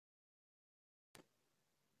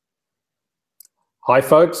Hi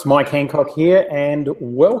folks, Mike Hancock here and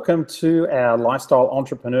welcome to our Lifestyle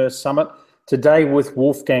Entrepreneur Summit today with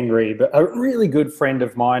Wolfgang Riebe, a really good friend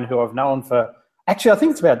of mine who I've known for, actually I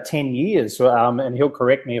think it's about 10 years and he'll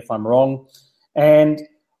correct me if I'm wrong. And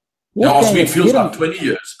Wolfgang, it feels like 20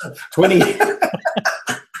 years. 20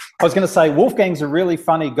 I was going to say, Wolfgang's a really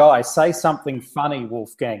funny guy. Say something funny,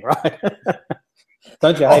 Wolfgang, right?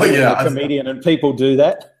 Don't you hate being a comedian and people do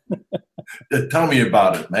that? Tell me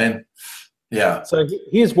about it, man. Yeah. So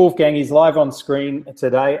here's Wolfgang. He's live on screen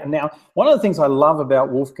today. And now, one of the things I love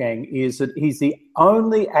about Wolfgang is that he's the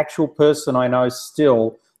only actual person I know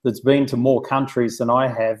still that's been to more countries than I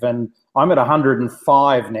have. And I'm at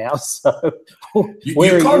 105 now. So you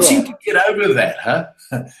can't seem to get over that, huh?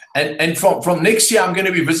 And from next year, I'm going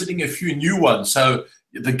to be visiting a few new ones. So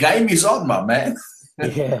the game is on, my man.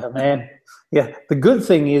 Yeah, man. Yeah, the good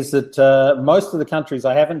thing is that most of the countries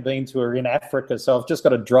I haven't been to are in Africa, so I've just got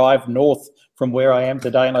to drive north from where I am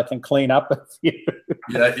today and I can clean up a few.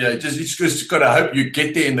 Yeah, just got to hope you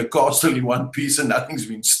get there in the car still in one piece and nothing's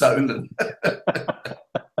been stolen.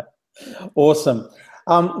 Awesome.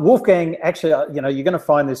 Wolfgang, actually, you're going to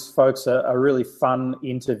find this, folks, a really fun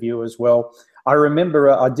interview as well. I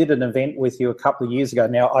remember I did an event with you a couple of years ago.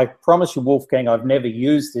 Now, I promise you, Wolfgang, I've never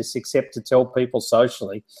used this except to tell people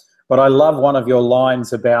socially. But I love one of your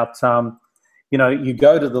lines about, you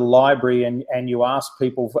go to the library and you ask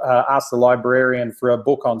people, ask the librarian for a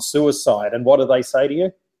book on suicide. And what do they say to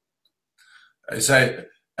you? They say,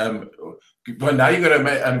 well, now you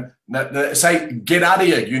got to say, get out of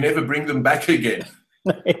here. You never bring them back again.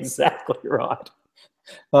 Exactly right.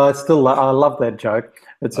 I love that joke.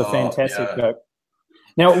 It's a fantastic joke.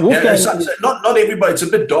 Now, Wolfgang, not everybody. It's a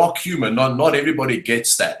bit dark humor. Not everybody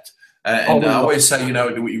gets that. And I always say,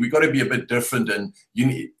 we got to be a bit different, and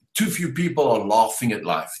too few people are laughing at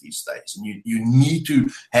life these days, and you need to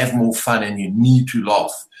have more fun, and you need to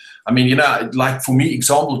laugh. I mean, like for me,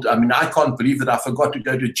 example, I can't believe that I forgot to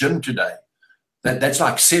go to gym today. That's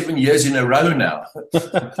like 7 years in a row now.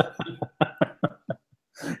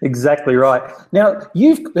 Exactly right. Now,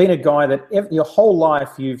 you've been a guy that your whole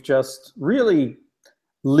life you've just really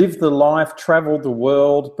lived the life, traveled the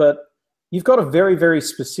world, but you've got a very, very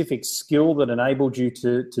specific skill that enabled you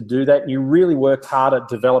to do that. You really worked hard at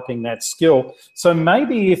developing that skill. So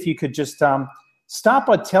maybe if you could just start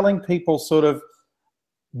by telling people sort of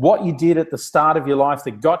what you did at the start of your life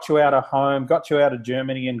that got you out of home, got you out of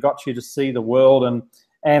Germany and got you to see the world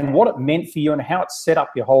and what it meant for you and how it set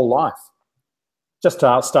up your whole life. Just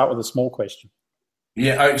to start with a small question.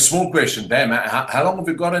 Yeah, a small question. Damn, how long have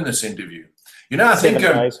we got in this interview? I 7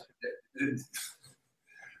 days.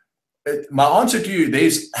 My answer to you,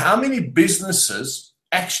 there's how many businesses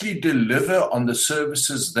actually deliver on the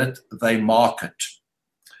services that they market.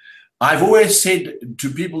 I've always said to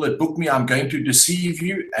people that book me, I'm going to deceive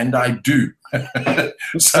you, and I do.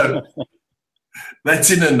 So that's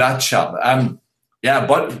in a nutshell.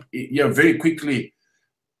 But very quickly,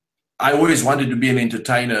 I always wanted to be an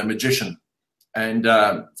entertainer, a magician. And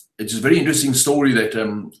it's a very interesting story that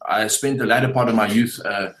I spent the latter part of my youth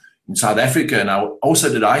in South Africa, and I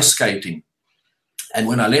also did ice skating. And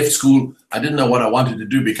when I left school, I didn't know what I wanted to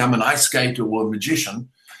do, become an ice skater or a magician.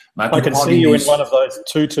 And I can see you in one of those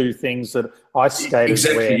tutu things that ice skaters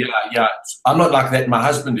wear. Exactly, yeah. I'm not like that. My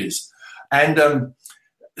husband is. And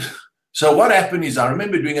so what happened is I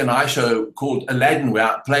remember doing an ice show called Aladdin where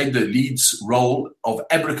I played the lead's role of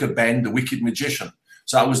Abracaban, the wicked magician.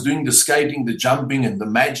 So I was doing the skating, the jumping, and the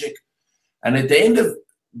magic. And at the end of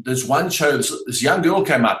this one show, this young girl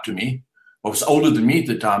came up to me, or was older than me at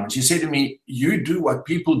the time, and she said to me, "You do what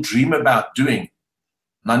people dream about doing."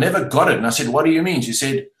 And I never got it. And I said, "What do you mean?" She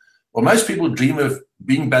said, "Well, most people dream of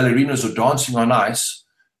being ballerinas or dancing on ice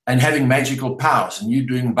and having magical powers, and you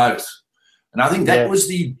doing both." And I think that was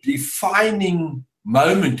the defining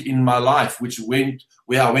moment in my life,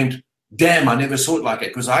 where I went, damn, I never saw it like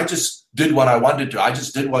that, because I just did what I wanted to. I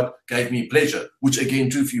just did what gave me pleasure, which, again,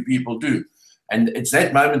 too few people do. And it's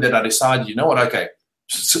that moment that I decided, you know what, okay,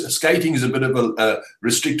 skating is a bit of a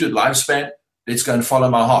restricted lifespan. Let's go and follow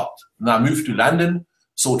my heart. And I moved to London,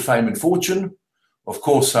 sought fame and fortune. Of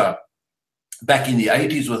course, back in the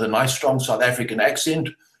 80s with a nice, strong South African accent,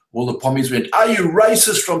 all the pommies went, "Are you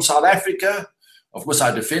racist from South Africa?" Of course,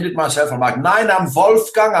 I defended myself. I'm like, "Nein, I'm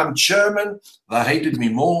Wolfgang, I'm German." They hated me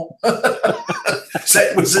more. So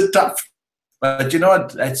it was a tough. But you know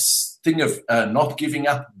what? That's thing of not giving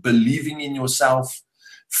up, believing in yourself,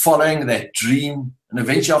 following that dream. And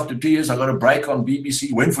eventually, after 2 years, I got a break on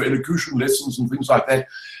BBC, went for elocution lessons and things like that.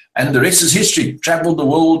 And the rest is history. Traveled the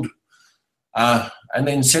world, and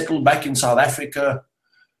then settled back in South Africa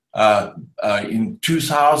in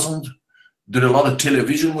 2000. did a lot of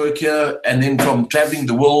television work here, and then from traveling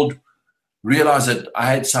the world, realized that I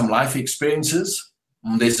had some life experiences.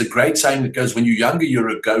 And there's a great saying that goes, when you're younger, you're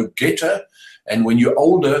a go-getter, and when you're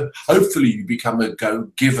older, hopefully you become a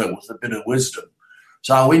go-giver with a bit of wisdom.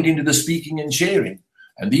 So I went into the speaking and sharing.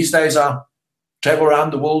 And these days I travel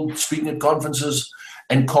around the world speaking at conferences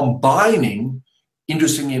and combining,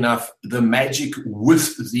 interestingly enough, the magic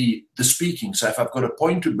with the speaking. So if I've got a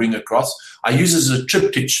point to bring across, I use it as a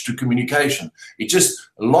triptych to communication. It just,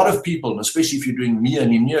 a lot of people, and especially if you're doing near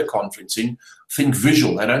and near conferencing, think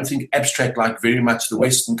visual. They don't think abstract like very much the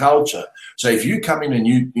Western culture. So if you come in and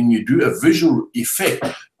you do a visual effect,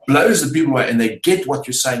 blows the people away and they get what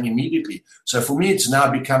you're saying immediately. So for me, it's now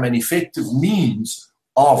become an effective means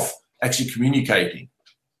of actually communicating.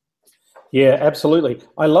 Yeah, absolutely.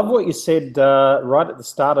 I love what you said right at the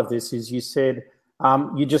start of this. Is you said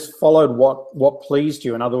you just followed what pleased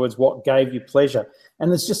you. In other words, what gave you pleasure. And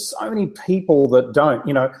there's just so many people that don't.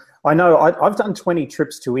 You know I've done 20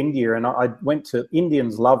 trips to India, and I went to,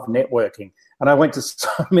 Indians love networking, and I went to so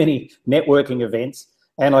many networking events,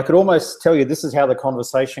 and I could almost tell you this is how the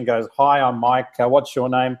conversation goes. Hi, I'm Mike. What's your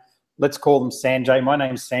name? Let's call them Sanjay. My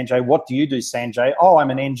name's Sanjay. What do you do, Sanjay? Oh,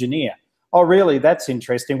 I'm an engineer. Oh, really? That's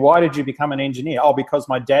interesting. Why did you become an engineer? Oh, because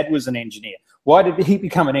my dad was an engineer. Why did he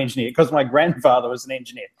become an engineer? Because my grandfather was an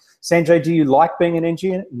engineer. Sanjay, do you like being an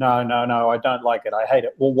engineer? No, I don't like it. I hate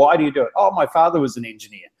it. Well, why do you do it? Oh, my father was an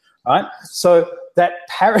engineer. Right? So that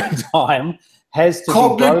paradigm has to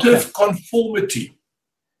cognitive be broken. Conformity.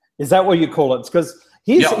 Is that what you call it? Because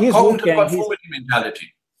here's cognitive Wolfgang. Conformity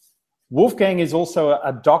mentality. Wolfgang is also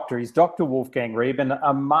a doctor. He's Dr. Wolfgang Riebe, and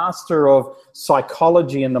a master of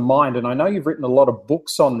psychology in the mind. And I know you've written a lot of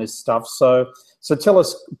books on this stuff. So tell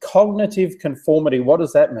us, cognitive conformity, what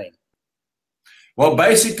does that mean? Well,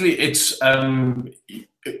 basically, it's the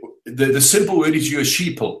simple word is you're a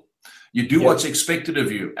sheeple. You do what's expected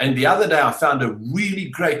of you. And the other day, I found a really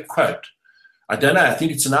great quote. I don't know, I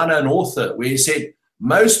think it's an unknown author, where he said,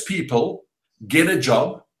 most people get a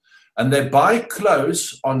job and they buy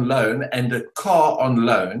clothes on loan and a car on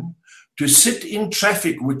loan to sit in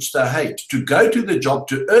traffic, which they hate, to go to the job,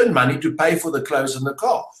 to earn money, to pay for the clothes and the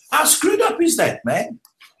car. How screwed up is that, man?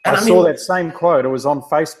 And I saw that same quote. It was on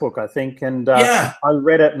Facebook, I think, and I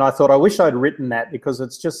read it and I thought, I wish I'd written that, because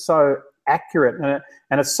it's just so accurate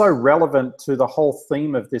and it's so relevant to the whole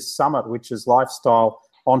theme of this summit, which is lifestyle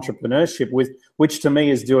entrepreneurship, which to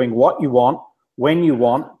me is doing what you want, when you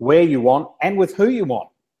want, where you want, and with who you want.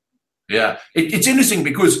 Yeah, it's interesting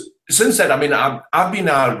because since that, I mean, I've been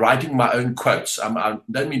writing my own quotes. I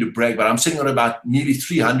don't mean to brag, but I'm sitting on about nearly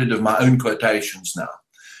 300 of my own quotations now.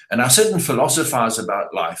 And I sit and philosophize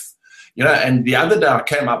about life, and the other day I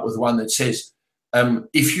came up with one that says,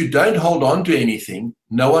 if you don't hold on to anything,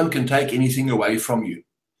 no one can take anything away from you.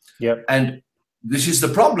 Yep. And this is the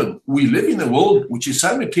problem. We live in a world which is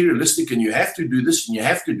so materialistic, and you have to do this and you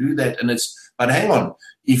have to do that. But hang on,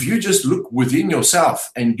 if you just look within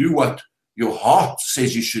yourself and do what your heart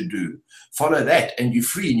says you should do, follow that, and you're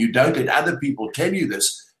free, and you don't let other people tell you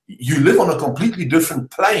this, you live on a completely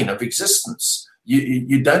different plane of existence.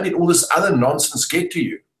 You don't let all this other nonsense get to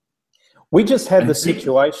you. We just had the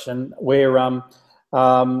situation where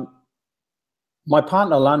my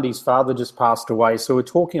partner Lundy's father just passed away, so we're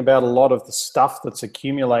talking about a lot of the stuff that's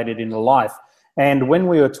accumulated in life. And when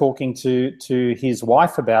we were talking to his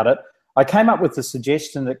wife about it, I came up with a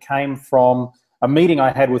suggestion that came from a meeting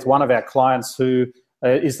I had with one of our clients who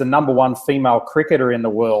is the #1 female cricketer in the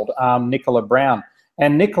world, Nicola Brown.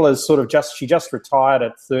 And Nicola's she just retired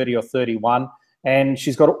at 30 or 31, and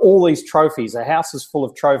she's got all these trophies. Her house is full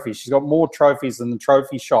of trophies. She's got more trophies than the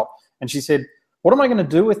trophy shop. And she said, what am I going to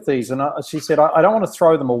do with these? And she said, I don't want to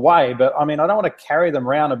throw them away, but I mean, I don't want to carry them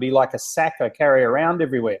around and be like a sack I carry around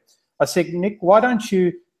everywhere. I said, Nick, why don't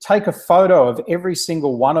you take a photo of every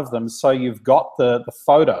single one of them so you've got the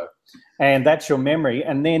photo and that's your memory,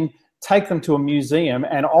 and then take them to a museum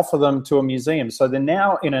and offer them to a museum. So they're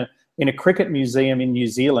now in a cricket museum in New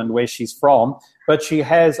Zealand where she's from, but she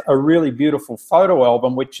has a really beautiful photo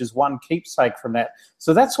album, which is one keepsake from that.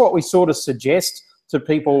 So that's what we sort of suggest to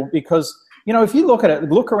people, because if you look at it,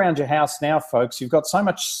 look around your house now, folks, you've got so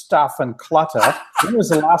much stuff and clutter. When was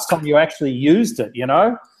the last time you actually used it,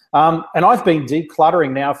 And I've been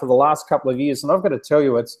decluttering now for the last couple of years, and I've got to tell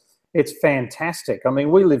you, it's fantastic. I mean,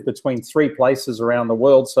 we live between 3 places around the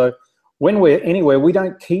world, so when we're anywhere, we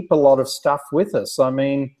don't keep a lot of stuff with us. I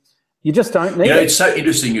mean, you just don't need it. It's so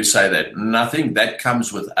interesting you say that, and I think that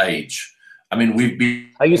comes with age. I mean, we've been...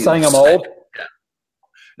 Are you saying I'm old?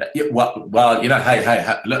 Yeah, well,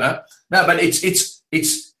 hey, look, no, but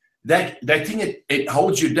it's that thing, it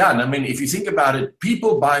holds you down. I mean, if you think about it,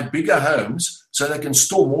 people buy bigger homes so they can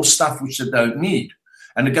store more stuff which they don't need.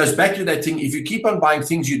 And it goes back to that thing, if you keep on buying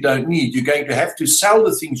things you don't need, you're going to have to sell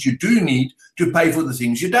the things you do need to pay for the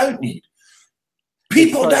things you don't need.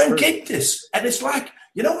 People don't get this. And it's like,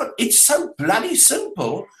 you know what, it's so bloody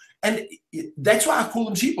simple. And that's why I call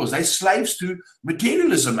them sheeples. They're slaves to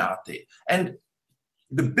materialism out there. And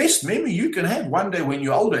the best memory you can have one day when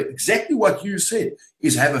you're older, exactly what you said,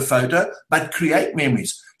 is have a photo, but create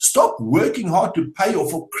memories. Stop working hard to pay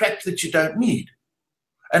off for crap that you don't need.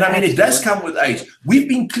 And I mean, it does come with age. We've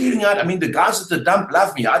been clearing out. I mean, the guys at the dump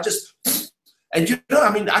love me. And you know,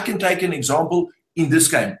 I mean, I can take an example in this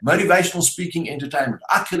game, motivational speaking entertainment.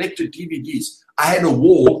 I collected DVDs. I had a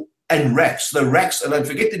wall and racks. The racks, and don't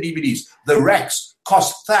forget the DVDs, the racks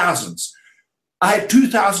cost thousands. I had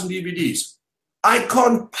 2,000 DVDs. I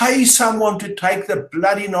can't pay someone to take the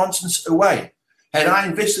bloody nonsense away. Had I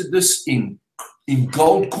invested this in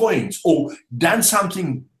gold coins or done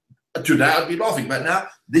something today, I'd be laughing. But now,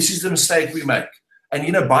 this is the mistake we make. And,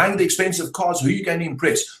 you know, buying the expensive cars, who are you going to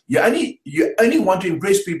impress? You only want to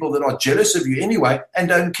impress people that are jealous of you anyway and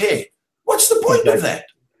don't care. What's the point of that?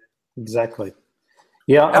 Exactly.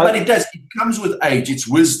 Yeah. But it does. It comes with age. It's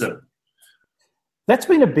wisdom. That's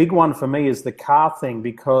been a big one for me, is the car thing,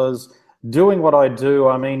 because doing what I do,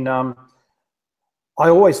 I mean, I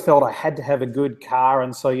always felt I had to have a good car.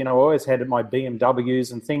 And so, you know, I always had my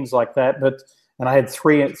BMWs and things like that. And I had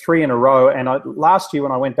three in a row. And last year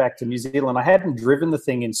when I went back to New Zealand, I hadn't driven the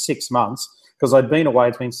thing in 6 months because I'd been away.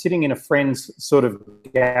 It's been sitting in a friend's sort of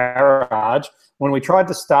garage. When we tried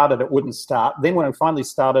to start it, it wouldn't start. Then when I finally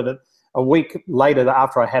started it, a week later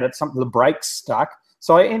after I had it, the brakes stuck.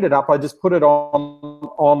 So I just put it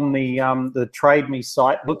on the Trade Me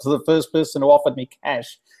site, looked to the first person who offered me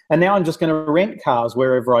cash. And now I'm just going to rent cars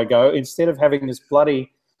wherever I go instead of having this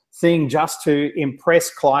bloody thing just to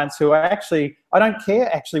impress clients who are actually, I don't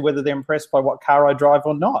care actually whether they're impressed by what car I drive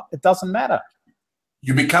or not. It doesn't matter.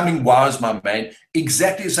 You're becoming wise, my man.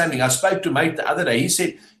 Exactly the same thing. I spoke to a mate the other day. He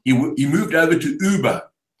said he moved over to Uber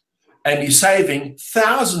and he's saving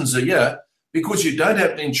thousands a year because you don't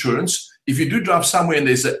have insurance. If you do drive somewhere and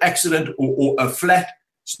there's an accident or a flat,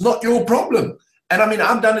 it's not your problem. And I mean,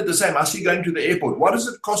 I've done it the same. I see going to the airport. What does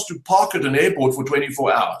it cost to park at an airport for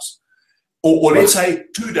 24 hours? Or let's say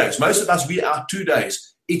 2 days. Most of us, we are 2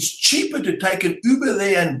 days. It's cheaper to take an Uber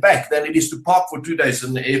there and back than it is to park for 2 days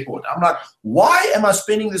in the airport. I'm like, why am I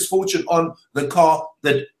spending this fortune on the car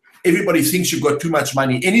that everybody thinks you've got too much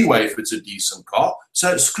money anyway if it's a decent car?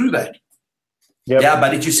 So screw that. Yep. Yeah,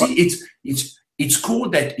 but you see, it's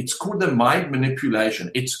called that. It's called the mind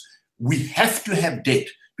manipulation. We have to have debt.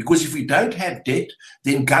 Because if we don't have debt,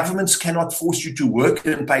 then governments cannot force you to work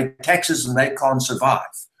and pay taxes and they can't survive.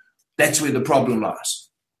 That's where the problem lies.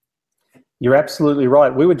 You're absolutely right.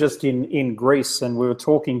 We were just in Greece and we were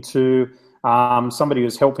talking to somebody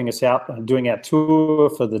who's helping us out doing our tour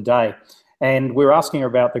for the day. And we were asking her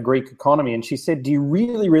about the Greek economy. And she said, do you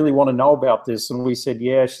really, really want to know about this? And we said,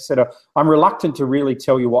 yeah. She said, I'm reluctant to really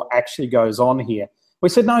tell you what actually goes on here. We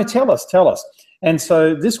said, no, tell us. And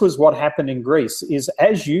so this was what happened in Greece is,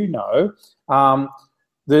 as you know,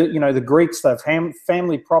 the Greeks, they've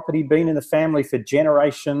family property, been in the family for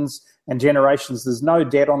generations and generations. There's no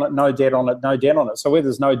debt on it, no debt on it, no debt on it. So where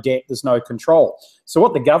there's no debt, there's no control. So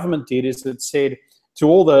what the government did is it said to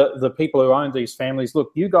all the people who own these families, look,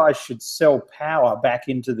 you guys should sell power back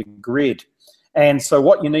into the grid. And so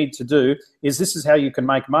what you need to do is, this is how you can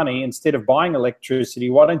make money. Instead of buying electricity,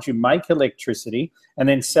 why don't you make electricity and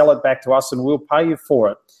then sell it back to us and we'll pay you for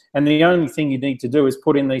it. And the only thing you need to do is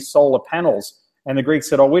put in these solar panels. And the Greeks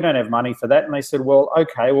said, we don't have money for that. And they said,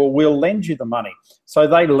 okay, we'll lend you the money. So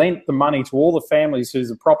they lent the money to all the families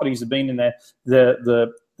whose properties have been in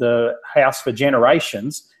the house for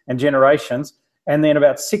generations and generations. And then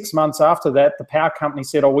about 6 months after that, the power company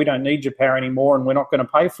said, we don't need your power anymore and we're not going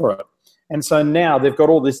to pay for it. And so now they've got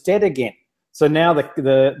all this debt again. So now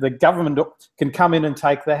the government can come in and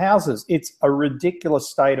take the houses. It's a ridiculous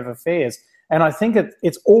state of affairs. And I think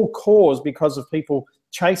it's all caused because of people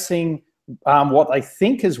chasing what they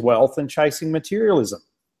think is wealth and chasing materialism.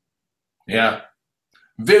 Yeah,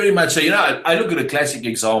 very much so. You know, I look at a classic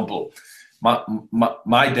example.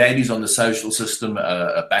 My daddy's on the social system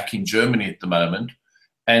back in Germany at the moment,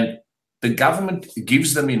 and the government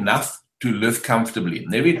gives them enough to live comfortably.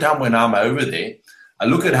 And every time when I'm over there, I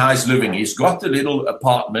look at how he's living. He's got the little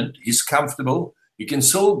apartment. He's comfortable. He can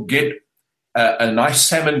still get a nice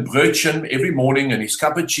salmon brötchen every morning and his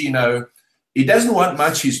cappuccino. He doesn't want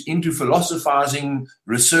much. He's into philosophizing,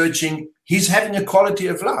 researching. He's having a quality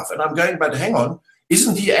of life. And I'm going, but hang on,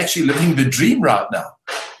 isn't he actually living the dream right now?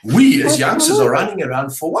 We as youngsters are running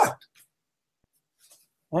around for what?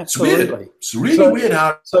 Absolutely. It's weird. It's really weird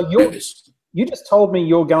how it is. You just told me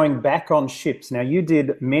you're going back on ships. Now, you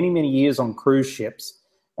did many, many years on cruise ships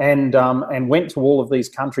and went to all of these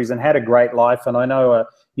countries and had a great life. And I know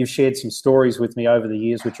you've shared some stories with me over the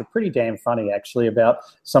years, which are pretty damn funny, actually, about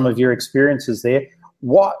some of your experiences there.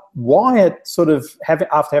 Why at sort of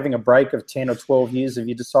after having a break of 10 or 12 years have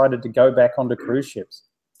you decided to go back onto cruise ships?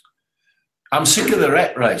 I'm sick of the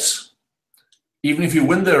rat race. Even if you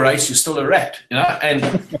win the race, you're still a rat, you know. And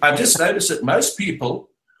I've just noticed that most people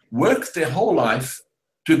work their whole life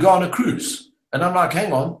to go on a cruise. And I'm like,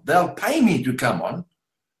 hang on, they'll pay me to come on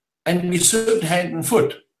and be served hand and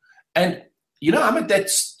foot. And, you know, I'm at that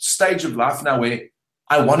stage of life now where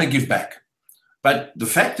I want to give back. But the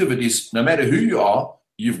fact of it is, no matter who you are,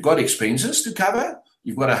 you've got expenses to cover,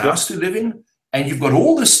 you've got a house to live in, and you've got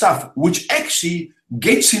all this stuff which actually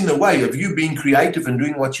gets in the way of you being creative and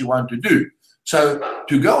doing what you want to do. So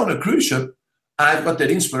to go on a cruise ship, I've got that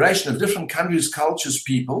inspiration of different countries, cultures,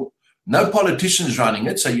 people, no politicians running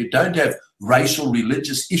it, so you don't have racial,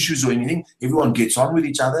 religious issues or anything. Everyone gets on with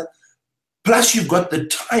each other. Plus, you've got the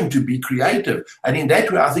time to be creative. And in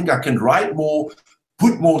that way, I think I can write more,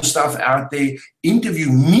 put more stuff out there, interview,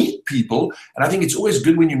 meet people. And I think it's always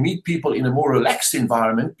good when you meet people in a more relaxed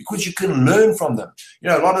environment because you can learn from them. You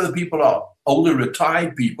know, a lot of the people are older,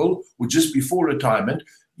 retired people or just before retirement.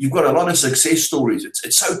 You've got a lot of success stories.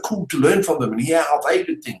 It's so cool to learn from them and hear how they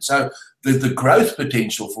did things. So the growth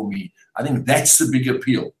potential for me, I think that's the big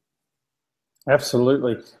appeal.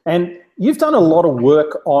 Absolutely. And you've done a lot of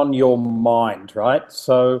work on your mind, right?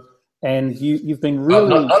 So, and you've been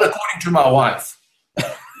really... Not according to my wife.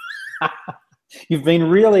 You've been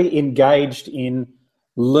really engaged in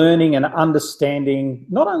learning and understanding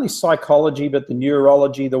not only psychology, but the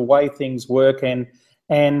neurology, the way things work,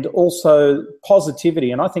 and also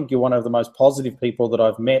positivity. And I think you're one of the most positive people that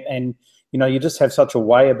I've met. And, you know, you just have such a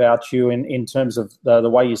way about you in terms of the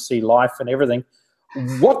way you see life and everything.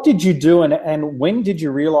 What did you do and when did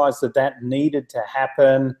you realize that needed to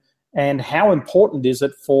happen? And how important is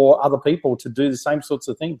it for other people to do the same sorts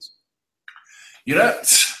of things? You know,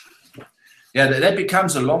 yeah, that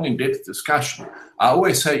becomes a long, in-depth discussion. I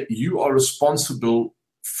always say you are responsible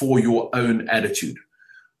for your own attitude.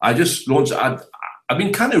 I just launched, I've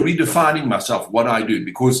been kind of redefining myself, what I do,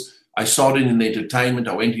 because I started in entertainment,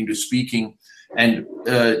 I went into speaking, and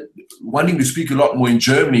wanting to speak a lot more in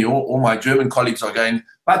Germany. All my German colleagues are going,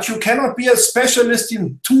 but you cannot be a specialist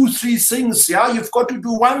in 2-3 things. Yeah, you've got to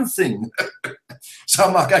do one thing. So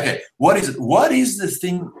I'm like, okay, what is it? What is the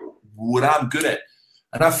thing what I'm good at?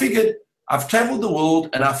 And I figured I've traveled the world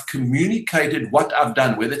and I've communicated what I've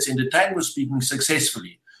done, whether it's entertainment or speaking,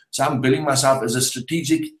 successfully. So I'm billing myself as a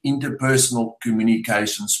strategic interpersonal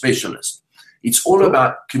communication specialist. It's all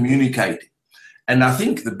about communicating. And I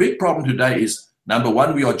think the big problem today is, number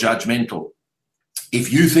one, we are judgmental.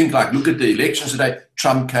 If you think like, look at the elections today,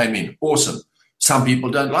 Trump came in, awesome. Some people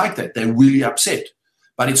don't like that. They're really upset.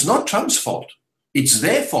 But it's not Trump's fault. It's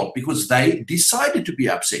their fault because they decided to be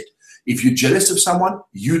upset. If you're jealous of someone,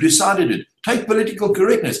 you decided it. Take political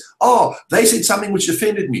correctness. Oh, they said something which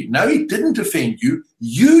offended me. No, it didn't offend you.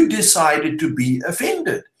 You decided to be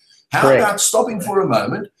offended. How Correct. About stopping for a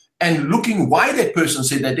moment and looking why that person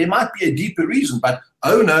said that? There might be a deeper reason, but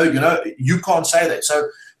oh no, you know, you can't say that. So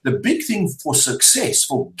the big thing for success,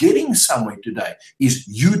 for getting somewhere today, is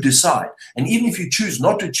you decide. And even if you choose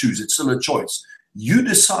not to choose, it's still a choice. You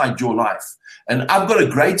decide your life. And I've got a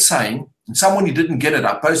great saying, and someone who didn't get it,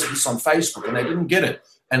 I posted this on Facebook and they didn't get it.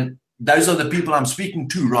 And those are the people I'm speaking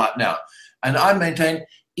to right now. And I maintain,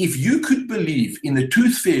 if you could believe in the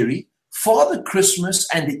Tooth Fairy, Father Christmas,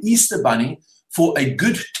 and the Easter Bunny for a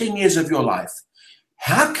good 10 years of your life,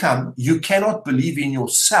 how come you cannot believe in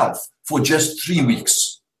yourself for just 3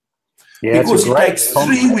 weeks? Yeah, because it takes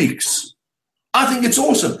 3 weeks. I think it's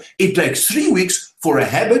awesome. It takes 3 weeks for a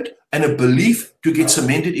habit and a belief to get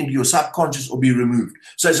cemented into your subconscious or be removed.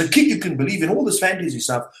 So as a kid, you can believe in all this fantasy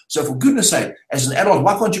stuff. So for goodness sake, as an adult,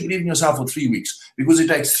 why can't you believe in yourself for 3 weeks? Because it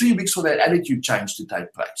takes 3 weeks for that attitude change to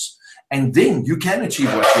take place. And then you can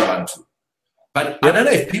achieve what you want to. But I don't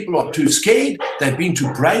know if people are too scared. They've been too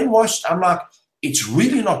brainwashed. I'm like, it's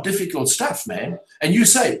really not difficult stuff, man. And you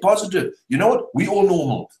say positive. You know what? We all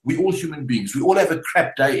normal. We all human beings. We all have a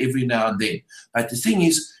crap day every now and then. But the thing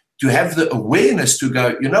is, to have the awareness to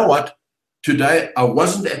go, you know what? Today I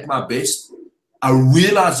wasn't at my best. I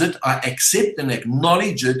realize it. I accept and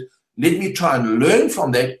acknowledge it. Let me try and learn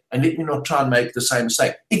from that and let me not try and make the same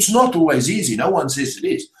mistake. It's not always easy. No one says it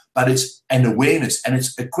is. But it's an awareness and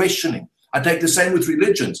it's a questioning. I take the same with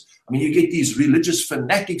religions. I mean, you get these religious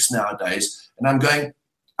fanatics nowadays, and I'm going,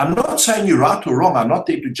 I'm not saying you're right or wrong. I'm not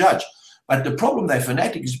there to judge. But the problem they're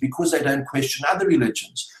fanatic is because they don't question other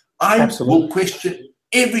religions. I will question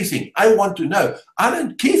everything. I want to know. I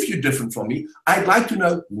don't care if you're different from me. I'd like to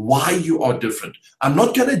know why you are different. I'm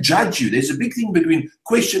not going to judge you. There's a big thing between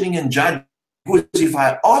questioning and judging. Because if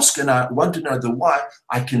I ask and I want to know the why,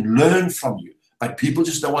 I can learn from you. But people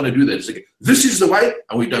just don't want to do that. It's like, this is the way,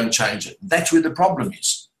 and we don't change it. That's where the problem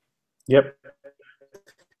is. Yep.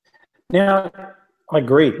 Now, I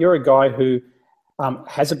agree. You're a guy who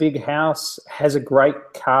has a big house, has a great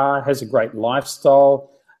car, has a great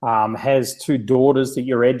lifestyle, has 2 daughters that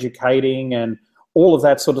you're educating, and all of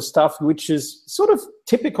that sort of stuff, which is sort of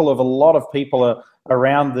typical of a lot of people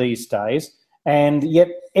around these days. And yet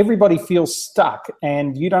everybody feels stuck,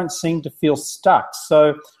 and you don't seem to feel stuck.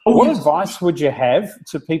 So what advice would you have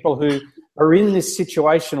to people who are in this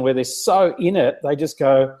situation where they're so in it, they just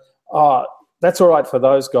go, oh, that's all right for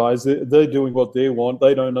those guys. They're doing what they want.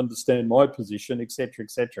 They don't understand my position, et cetera,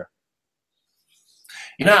 et cetera.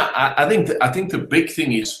 You know, I think the big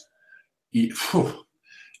thing is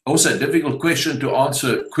also a difficult question to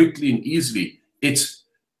answer quickly and easily. It's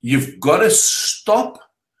you've got to stop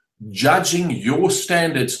judging your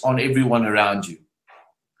standards on everyone around you.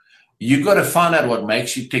 You've got to find out what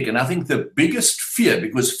makes you tick. And I think the biggest fear,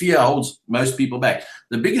 because fear holds most people back,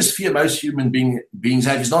 the biggest fear most human beings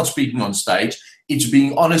have is not speaking on stage. It's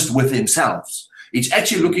being honest with themselves. It's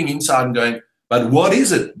actually looking inside and going, but what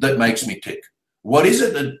is it that makes me tick? What is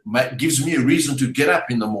it that gives me a reason to get up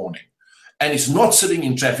in the morning? And it's not sitting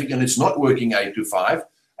in traffic, and it's not working 8 to 5.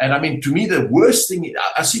 And I mean, to me, the worst thing,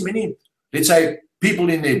 I see many, let's say, people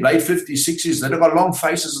in their late 50s, 60s that have got long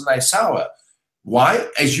faces and they're sour. Why?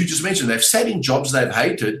 As you just mentioned, they've sat in jobs they've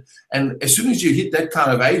hated, and as soon as you hit that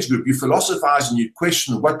kind of age group, you philosophize and you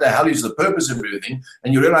question what the hell is the purpose of everything,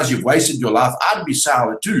 and you realize you've wasted your life. I'd be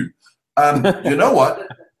sour too. You know what?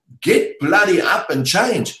 Get bloody up and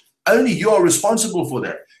change. Only you are responsible for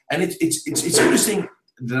that. And it's interesting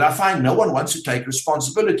that I find no one wants to take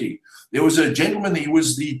responsibility. There was a gentleman, he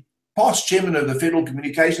was the past chairman of the Federal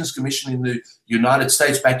Communications Commission in the United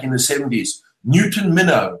States back in the 70s, Newton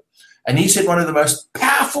Minow. And he said one of the most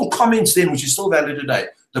powerful comments then, which is still valid today.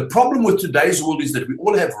 The problem with today's world is that we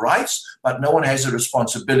all have rights, but no one has a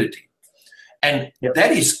responsibility. And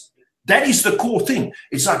that is the core thing.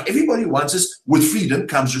 It's like everybody wants us. With freedom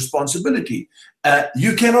comes responsibility.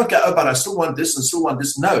 You cannot go, oh, but I still want this and still want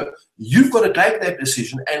this. No, you've got to take that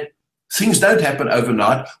decision, and things don't happen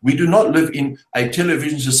overnight. We do not live in a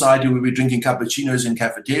television society where we're drinking cappuccinos in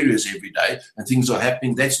cafeterias every day and things are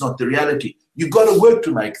happening. That's not the reality. You've got to work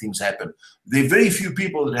to make things happen. There are very few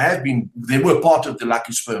people that they were part of the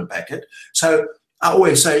lucky sperm packet. So I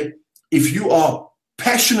always say, if you are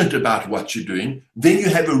passionate about what you're doing, then you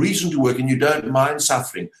have a reason to work and you don't mind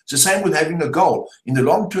suffering. It's the same with having a goal. In the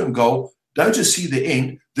long-term goal, don't just see the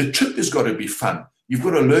end. The trip has got to be fun. You've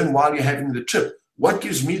got to learn while you're having the trip. What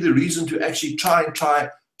gives me the reason to actually try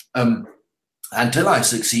until I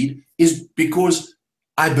succeed is because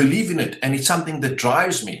I believe in it, and it's something that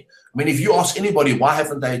drives me. I mean, if you ask anybody why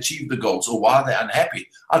haven't they achieved the goals or why they're unhappy,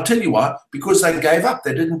 I'll tell you why. Because they gave up.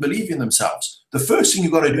 They didn't believe in themselves. The first thing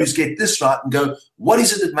you've got to do is get this right and go, what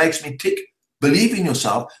is it that makes me tick? Believe in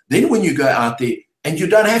yourself. Then when you go out there, and you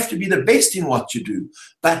don't have to be the best in what you do,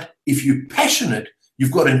 but if you're passionate,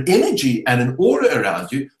 you've got an energy and an aura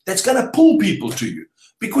around you that's going to pull people to you,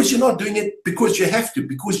 because you're not doing it because you have to,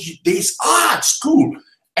 because there's it's cool,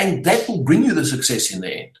 and that will bring you the success in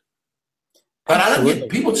the end. But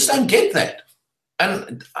people just don't get that.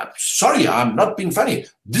 And I'm sorry, I'm not being funny.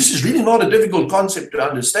 This is really not a difficult concept to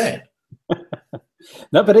understand.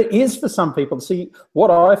 No, but it is for some people. See,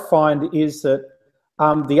 what I find is that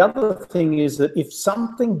the other thing is that if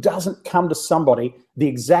something doesn't come to somebody the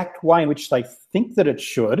exact way in which they think that it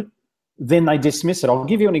should, then they dismiss it. I'll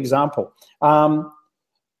give you an example. I'm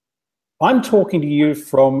talking to you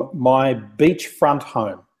from my beachfront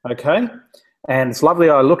home, okay? And it's lovely.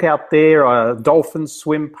 I look out there, dolphins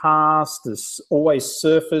swim past, there's always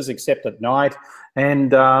surfers except at night,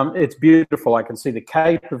 and it's beautiful. I can see the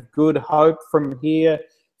Cape of Good Hope from here.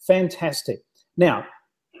 Fantastic. Now,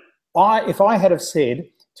 if I had have said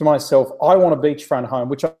to myself, I want a beachfront home,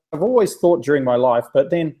 which I've always thought during my life,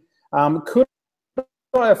 but then could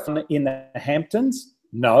I have one in the Hamptons?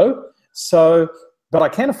 No. But I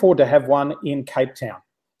can afford to have one in Cape Town.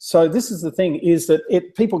 So this is the thing, is that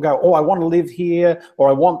people go, oh, I want to live here, or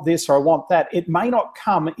I want this, or I want that. It may not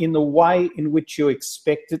come in the way in which you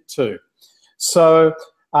expect it to. So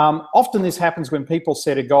often this happens when people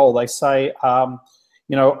set a goal. They say, I'm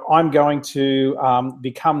going to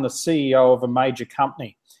become the CEO of a major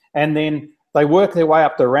company. And then they work their way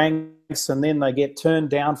up the ranks and then they get turned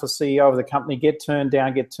down for CEO of the company, get turned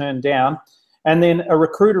down. And then a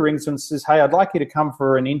recruiter rings and says, hey, I'd like you to come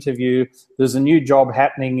for an interview. There's a new job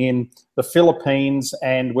happening in the Philippines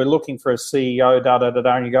and we're looking for a CEO,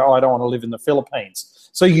 And you go, oh, I don't want to live in the Philippines.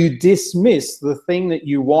 So you dismiss the thing that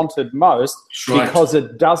you wanted most because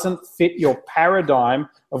it doesn't fit your paradigm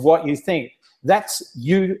of what you think. That's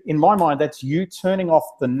you, in my mind, that's you turning off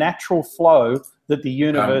the natural flow that the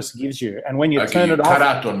universe gives you. And when you turn it off, cut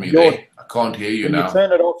out on me there. I can't hear you now. When you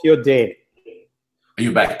turn it off, you're dead. Are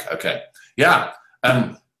you back? Okay. Yeah.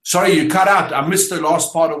 Sorry, you cut out. I missed the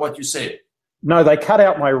last part of what you said. No, they cut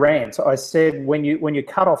out my rant. I said when you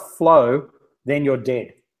cut off flow, then you're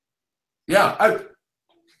dead. Yeah,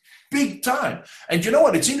 big time. And you know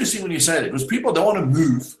what? It's interesting when you say that because people don't want to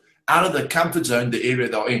move out of the comfort zone, the area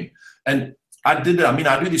they're in. And I do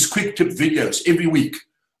these quick tip videos every week.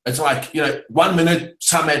 It's like, 1 minute,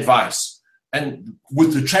 some advice. And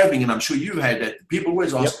with the traveling, and I'm sure you've had that, people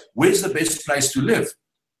always ask, where's the best place to live?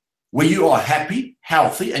 Where you are happy,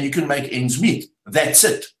 healthy, and you can make ends meet. That's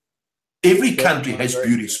it. Every country has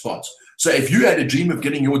beauty spots. So if you had a dream of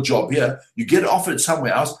getting your job here, you get offered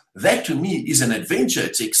somewhere else, that to me is an adventure.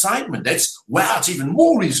 It's excitement. It's even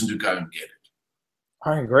more reason to go and get it.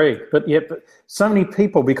 I agree. But so many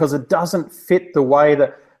people, because it doesn't fit the way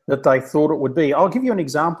that they thought it would be. I'll give you an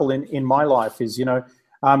example in my life is,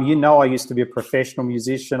 I used to be a professional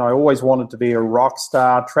musician. I always wanted to be a rock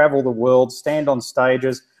star, travel the world, stand on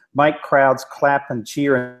stages, make crowds clap and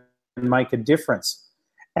cheer and make a difference.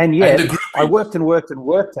 And yet I worked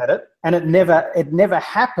at it, and it never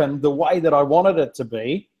happened the way that I wanted it to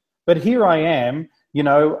be. But here I am,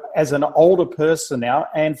 as an older person now,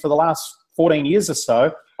 and for the last 14 years or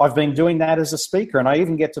so, I've been doing that as a speaker, and I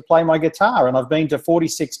even get to play my guitar, and I've been to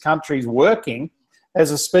 46 countries working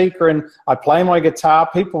as a speaker, and I play my guitar,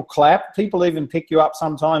 people clap, people even pick you up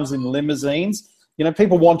sometimes in limousines.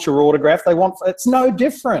 People want your autograph. It's no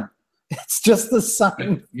different. It's just the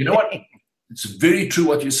same. You know what? It's very true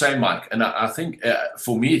what you say, Mike. And I think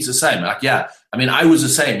for me, it's the same. I was the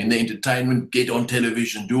same in the entertainment, get on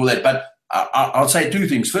television, do all that. But I'll say two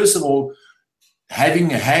things. First of all,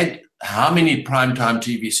 having had how many primetime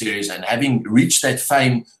TV series and having reached that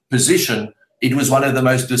fame position, it was one of the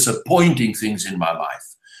most disappointing things in my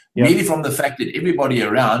life. Yep. Merely from the fact that everybody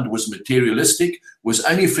around was materialistic, was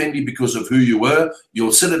only friendly because of who you were.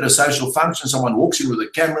 You'll sit at a social function, someone walks in with a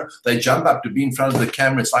camera, they jump up to be in front of the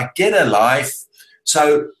camera. It's like, get a life.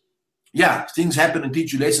 So, things happen and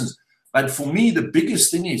teach you lessons. But for me, the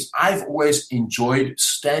biggest thing is I've always enjoyed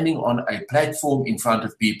standing on a platform in front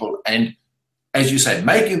of people and, as you say,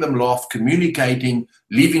 making them laugh, communicating,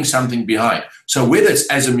 leaving something behind. So whether it's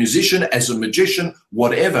as a musician, as a magician,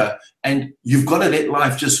 whatever, and you've got to let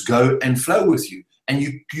life just go and flow with you. And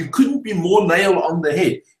you couldn't be more nail on the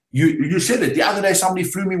head. You said it. The other day, somebody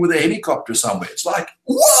flew me with a helicopter somewhere. It's like,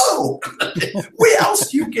 whoa! Where else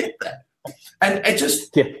do you get that? And it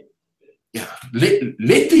just, let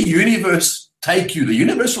the universe take you. The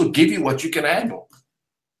universe will give you what you can handle.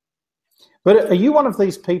 But are you one of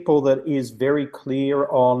these people that is very clear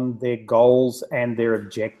on their goals and their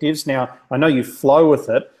objectives? Now, I know you flow with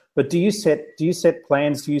it, but do you set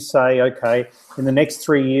plans? Do you say, okay, in the next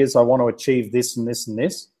 3 years, I want to achieve this and this and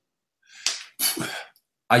this?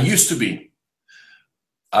 I used to be.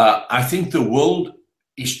 I think the world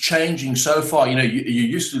is changing so far. You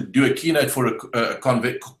used to do a keynote for a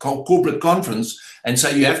corporate conference and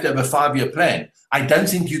say you have to have a 5-year plan. I don't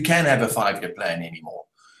think you can have a 5-year plan anymore.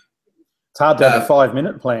 It's hard to have a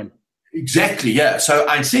 5-minute plan. Exactly, yeah. So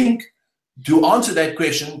I think to answer that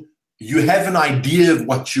question, you have an idea of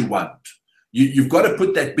what you want. You've got to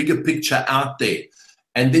put that bigger picture out there.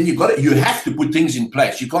 And then you have to put things in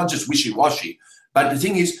place. You can't just wishy-washy. But the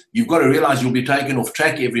thing is, you've got to realize you'll be taken off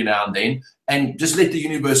track every now and then and just let the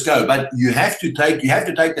universe go. But you have to take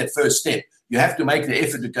that first step. You have to make the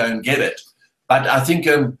effort to go and get it. But I think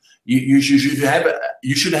you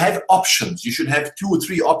should have options. You should have 2 or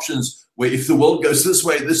 3 options where if the world goes this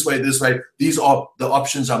way, this way, this way, these are the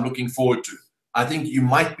options I'm looking forward to. I think you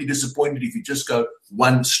might be disappointed if you just go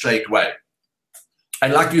one straight way.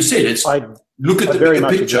 And like you said, look at the bigger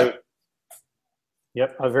picture. Agree.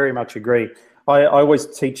 Yep, I very much agree. I always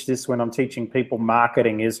teach this when I'm teaching people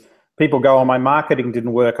marketing is people go, oh, my marketing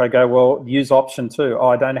didn't work. I go, well, use option 2. Oh,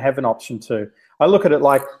 I don't have an option 2. I look at it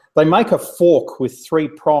like they make a fork with 3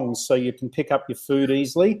 prongs so you can pick up your food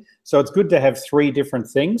easily. So it's good to have 3 different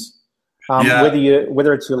things,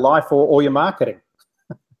 whether it's your life or your marketing.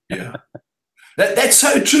 Yeah. That's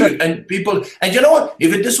so true. And you know what?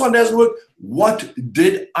 If this one doesn't work, what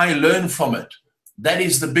did I learn from it? That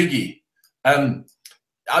is the biggie.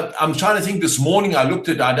 I'm trying to think. This morning I looked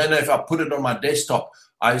at, I don't know if I put it on my desktop.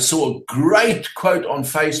 I saw a great quote on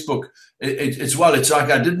Facebook. It's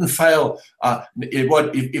like I didn't fail.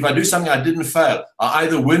 If I do something, I didn't fail. I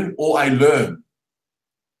either win or I learn.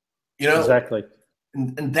 Exactly.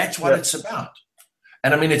 And that's what it's about.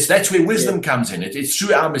 And I mean, that's where wisdom comes in. It's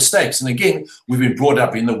through our mistakes. And again, we've been brought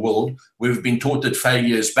up in the world. We've been taught that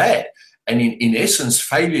failure is bad. And in essence,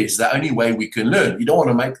 failure is the only way we can learn. You don't want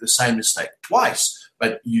to make the same mistake twice,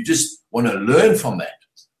 but you just want to learn from that.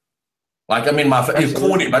 Like, I mean, it's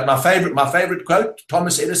corny, but my favorite quote,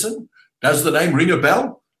 Thomas Edison, does the name ring a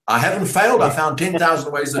bell? I haven't failed. I found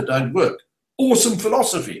 10,000 ways that don't work. Awesome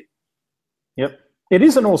philosophy. Yep. It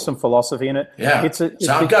is an awesome philosophy, and it's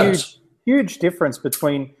a huge difference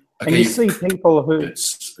between, and you see people who...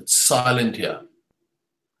 It's silent here.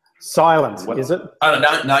 Silent, is it?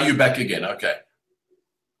 Oh, now you're back again. Okay.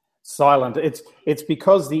 Silent. It's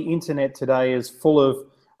because the internet today is full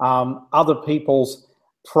of other people's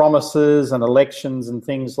promises and elections and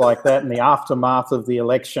things like that, and the aftermath of the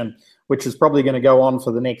election, which is probably going to go on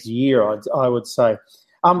for the next year, I would say.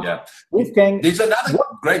 Wolfgang, there's another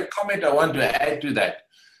great comment I want to add to that,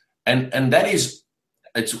 and that is,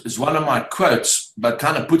 it's one of my quotes, but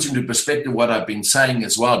kind of puts into perspective what I've been saying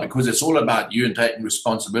as well, because it's all about you and taking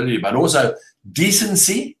responsibility, but also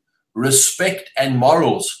decency, respect, and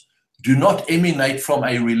morals do not emanate from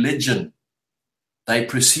a religion. They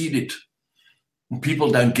precede it. And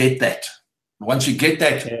people don't get that. Once you get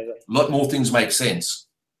that, a lot more things make sense.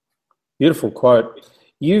 Beautiful quote.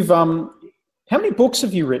 You've how many books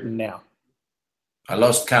have you written now? I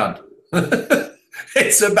lost count.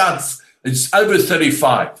 It's over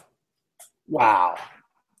 35. Wow.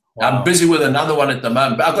 I'm busy with another one at the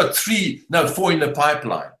moment. But I've got 4 in the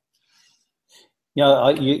pipeline.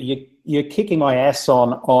 You're kicking my ass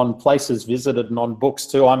on places visited and on books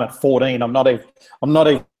too. I'm at 14. I'm not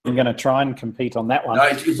even going to try and compete on that one. No,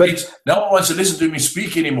 no one wants to listen to me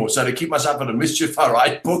speak anymore. So to keep myself out of mischief, I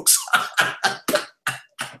write books.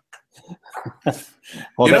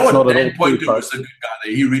 Well, you know what Dan Poynter was the good guy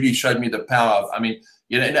there. He really showed me the power of,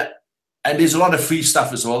 and there's a lot of free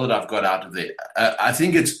stuff as well that I've got out of there. I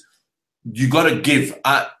think you got to give.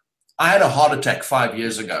 I had a heart attack 5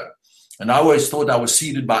 years ago, and I always thought I was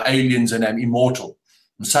seeded by aliens and I'm immortal.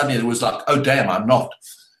 And suddenly it was like, oh, damn, I'm not.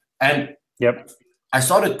 And I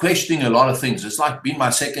started questioning a lot of things. It's like being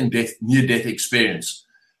my second near-death experience.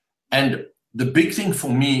 And the big thing for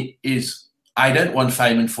me is I don't want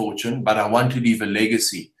fame and fortune, but I want to leave a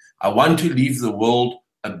legacy. I want to leave the world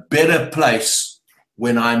a better place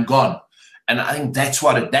when I'm gone. And I think that's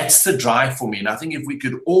the drive for me. And I think if we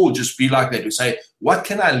could all just be like that, to say, what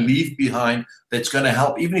can I leave behind that's going to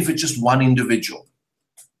help, even if it's just one individual?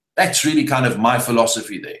 That's really kind of my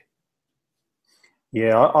philosophy there.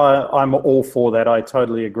 Yeah, I'm all for that. I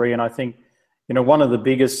totally agree. And I think, one of the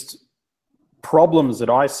biggest problems that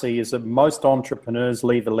I see is that most entrepreneurs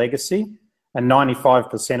leave a legacy, and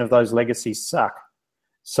 95% of those legacies suck.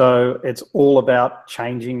 So it's all about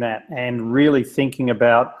changing that and really thinking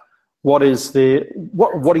about what are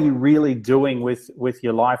you really doing with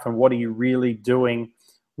your life, and what are you really doing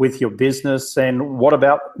with your business, and what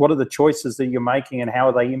are the choices that you're making, and how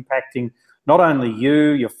are they impacting not only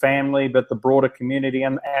you, your family, but the broader community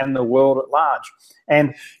and the world at large.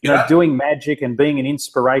 And doing magic and being an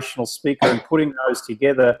inspirational speaker and putting those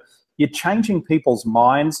together, you're changing people's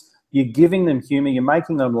minds. You're giving them humor, you're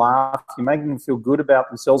making them laugh, you're making them feel good about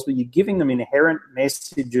themselves, but you're giving them inherent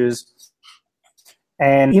messages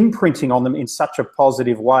and imprinting on them in such a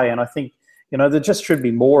positive way. And I think, there just should be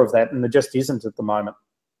more of that, and there just isn't at the moment.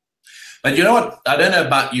 But you know what? I don't know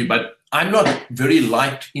about you, but I'm not very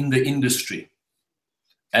liked in the industry.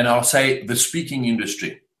 And I'll say the speaking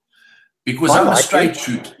industry. Because I'm a straight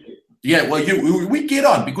shooter. Yeah, well, we get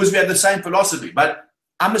on because we have the same philosophy, but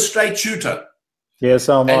I'm a straight shooter. Yeah,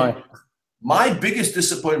 so am I. My biggest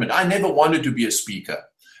disappointment, I never wanted to be a speaker.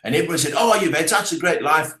 And everybody said, oh, you've had such a great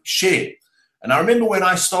life, share. And I remember when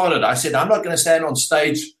I started, I said, I'm not going to stand on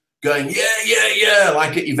stage going, yeah,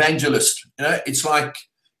 like an evangelist. It's like,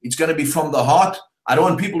 it's going to be from the heart. I don't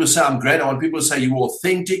want people to say I'm great. I want people to say you're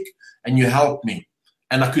authentic and you helped me.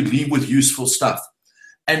 And I could leave with useful stuff.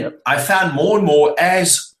 And I found more and more,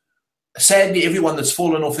 as sadly everyone that's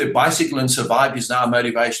fallen off their bicycle and survived is now a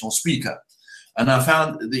motivational speaker. And I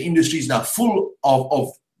found the industry is now full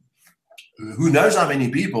of who knows how many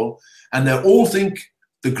people, and they all think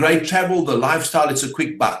the great travel, the lifestyle, it's a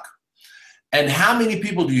quick buck. And how many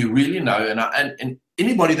people do you really know? And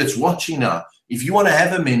anybody that's watching now, if you want to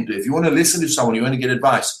have a mentor, if you want to listen to someone, you want to get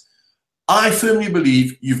advice, I firmly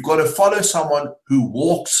believe you've got to follow someone who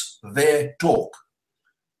walks their talk.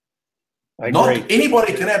 I Not agree.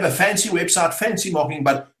 anybody can have a fancy website, fancy marketing,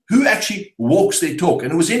 but who actually walks their talk?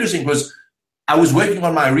 And it was interesting because I was working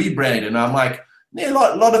on my rebrand, and I'm like, a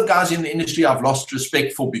lot of guys in the industry I've lost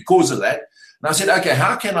respect for because of that. And I said, okay,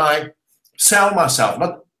 how can I sell myself?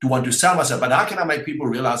 Not to want to sell myself, but how can I make people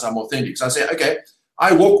realize I'm authentic? So I said, okay,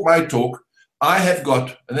 I walk my talk. I have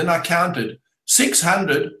got, and then I counted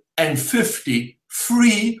 650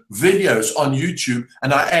 free videos on YouTube,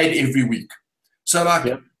 and I add every week. So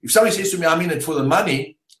like, if somebody says to me, I'm in it for the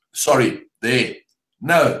money, sorry, there.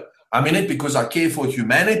 No, I'm in it because I care for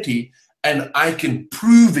humanity and I can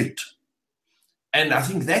prove it. And I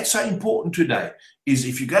think that's so important today, is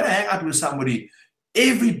if you're going to hang out with somebody,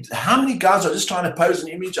 how many guys are just trying to pose an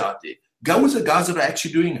image out there? Go with the guys that are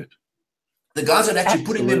actually doing it. The guys that are actually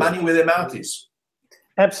putting their money where their mouth is.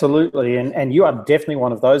 Absolutely. And you are definitely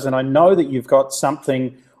one of those. And I know that you've got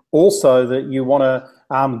something also that you want to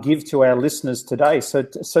give to our listeners today. So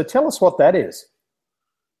tell us what that is.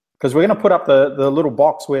 Because we're going to put up the little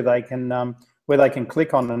box where they can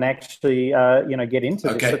click on and actually get into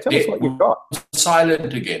this. So tell us what you've got.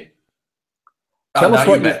 Silent again. Tell us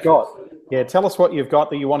what you've got. Yeah, tell us what you've got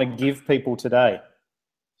that you want to give people today.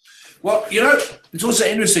 Well, it's also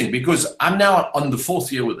interesting because I'm now on the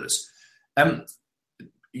 4th year with this. A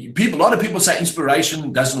lot of people say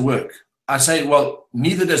inspiration doesn't work. I say, well,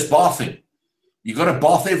 neither does bathing. You got to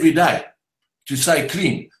bath every day to stay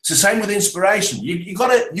clean. It's the same with inspiration. You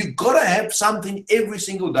got to have something every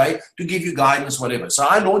single day to give you guidance, whatever. So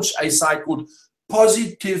I launched a site called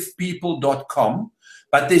positivepeople.com,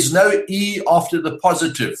 but there's no E after the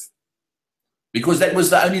positive because that was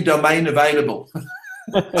the only domain available.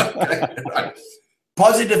 Okay, right.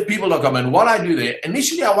 Positivepeople.com. And what I do there,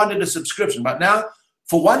 initially I wanted a subscription, but now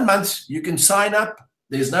for 1 month you can sign up.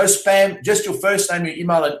 There's no spam, just your first name, your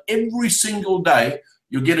email, and every single day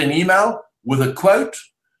you'll get an email with a quote,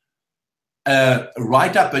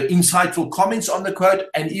 write up an insightful comments on the quote,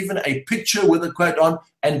 and even a picture with a quote on,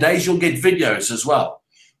 and days you'll get videos as well.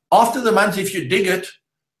 After the month, if you dig it,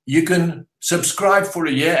 you can subscribe for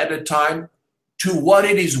a year at a time to what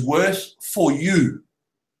it is worth for you.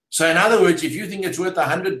 So in other words, if you think it's worth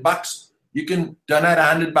 $100, you can donate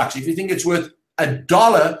 $100. If you think it's worth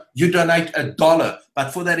 $1, you donate $1.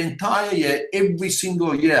 But for that entire year, every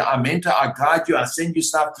single year, I mentor, I guide you, I send you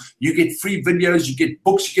stuff. You get free videos, you get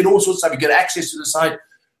books, you get all sorts of stuff. You get access to the site.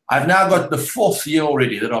 I've now got the 4th year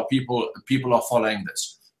already that people are following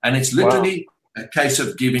this. And it's literally a case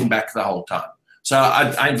of giving back the whole time. So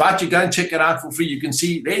I invite you to go and check it out for free. You can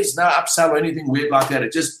see there's no upsell or anything weird like that.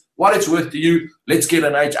 It's just what it's worth to you. Let's get to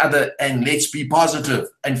know each other and let's be positive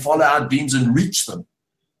and follow our dreams and reach them.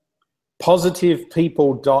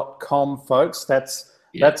 Positivepeople.com, folks. That's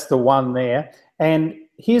the one there. And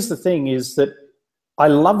here's the thing is that I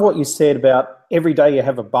love what you said about every day you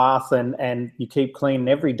have a bath and you keep clean.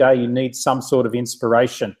 Every day you need some sort of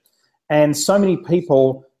inspiration. And so many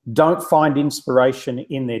people don't find inspiration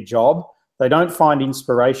in their job. They don't find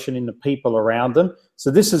inspiration in the people around them. So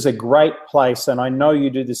this is a great place, and I know you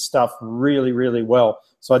do this stuff really, really well.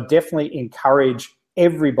 So I definitely encourage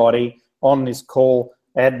everybody on this call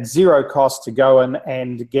at zero cost to go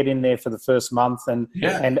and get in there for the first month and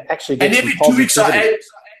actually get some positivity.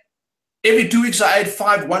 Every 2 weeks I add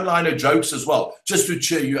 5 one-liner jokes as well, just to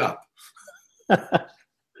cheer you up.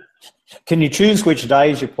 Can you choose which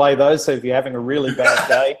days you play those? So if you're having a really bad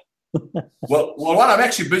day. Well, what I'm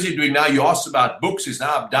actually busy doing now, you asked about books, is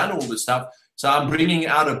now I've done all this stuff. So I'm bringing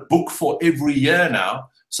out a book for every year now,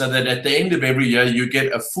 so that at the end of every year, you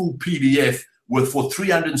get a full PDF for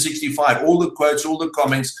 365, all the quotes, all the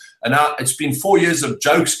comments. And now it's been 4 years of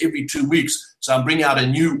jokes every 2 weeks. So I'm bringing out a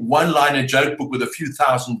new one-liner joke book with a few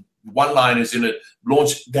thousand one-liners in it.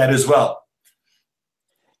 Launch that as well.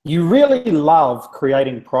 You really love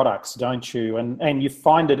creating products, don't you? And you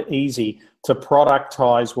find it easy to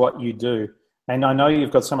productize what you do. And I know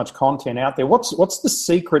you've got so much content out there. What's the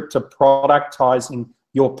secret to productizing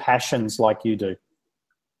your passions like you do?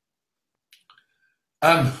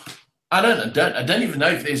 I don't even know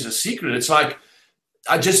if there's a secret. It's like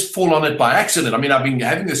I just fall on it by accident. I mean, I've been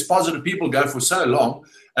having this Positive People go for so long,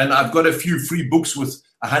 and I've got a few free books with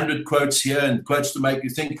 100 quotes here and quotes to make you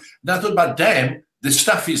think. And I thought, but damn, the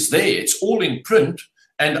stuff is there. It's all in print,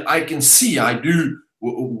 and I can see. I do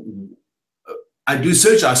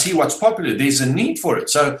search. I see what's popular. There's a need for it,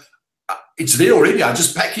 so it's there already. I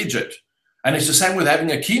just package it, and it's the same with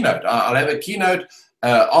having a keynote. I'll have a keynote.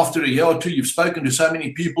 After a year or two, you've spoken to so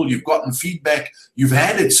many people, you've gotten feedback, you've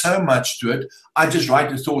added so much to it. I just write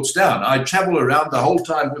the thoughts down. I travel around the whole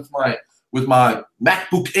time with my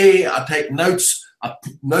MacBook Air. I take notes. I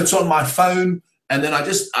put notes on my phone, and then I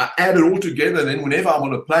add it all together. And then whenever I'm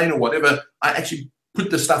on a plane or whatever, I actually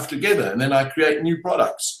put the stuff together, and then I create new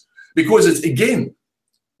products. Because it's, again,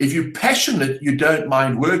 if you're passionate, you don't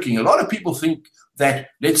mind working. A lot of people think that,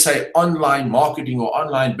 let's say, online marketing or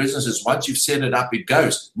online businesses, once you've set it up, it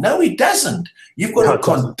goes. No, it doesn't. You've got to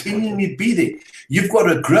continually be there. You've got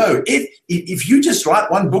to grow. If you just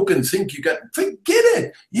write one book and think you got, forget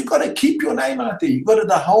it. You've got to keep your name out there. You've got it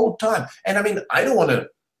the whole time. And I mean, I don't want to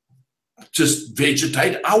just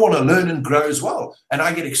vegetate. I want to learn and grow as well. And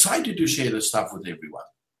I get excited to share this stuff with everyone.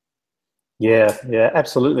 Yeah,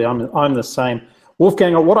 absolutely. I'm the same.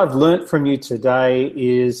 Wolfgang, what I've learned from you today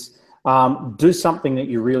is do something that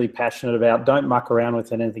you're really passionate about. Don't muck around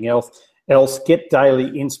with anything else. Get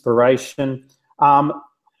daily inspiration.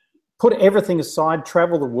 Put everything aside,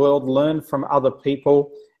 travel the world, learn from other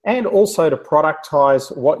people, and also to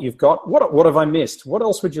productize what you've got. What have I missed? What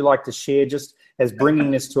else would you like to share just as bringing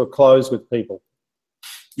this to a close with people?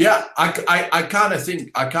 Yeah, I kind of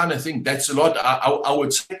think that's a lot. I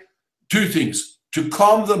would say two things. To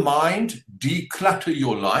calm the mind, declutter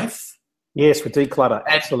your life. Yes, with declutter,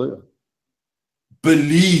 absolutely.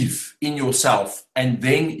 Believe in yourself, and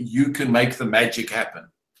then you can make the magic happen.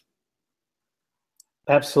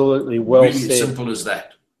 Absolutely, well really said. Simple as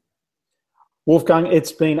that. Wolfgang,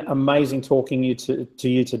 it's been amazing talking to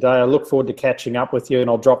you today. I look forward to catching up with you, and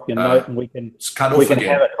I'll drop you a note, and we can have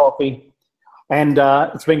a coffee. And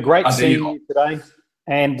it's been great seeing you today.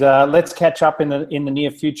 And let's catch up in the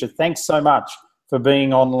near future. Thanks so much for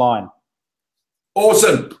being online.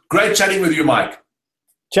 Awesome. Great chatting with you, Mike.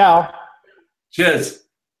 Ciao. Cheers.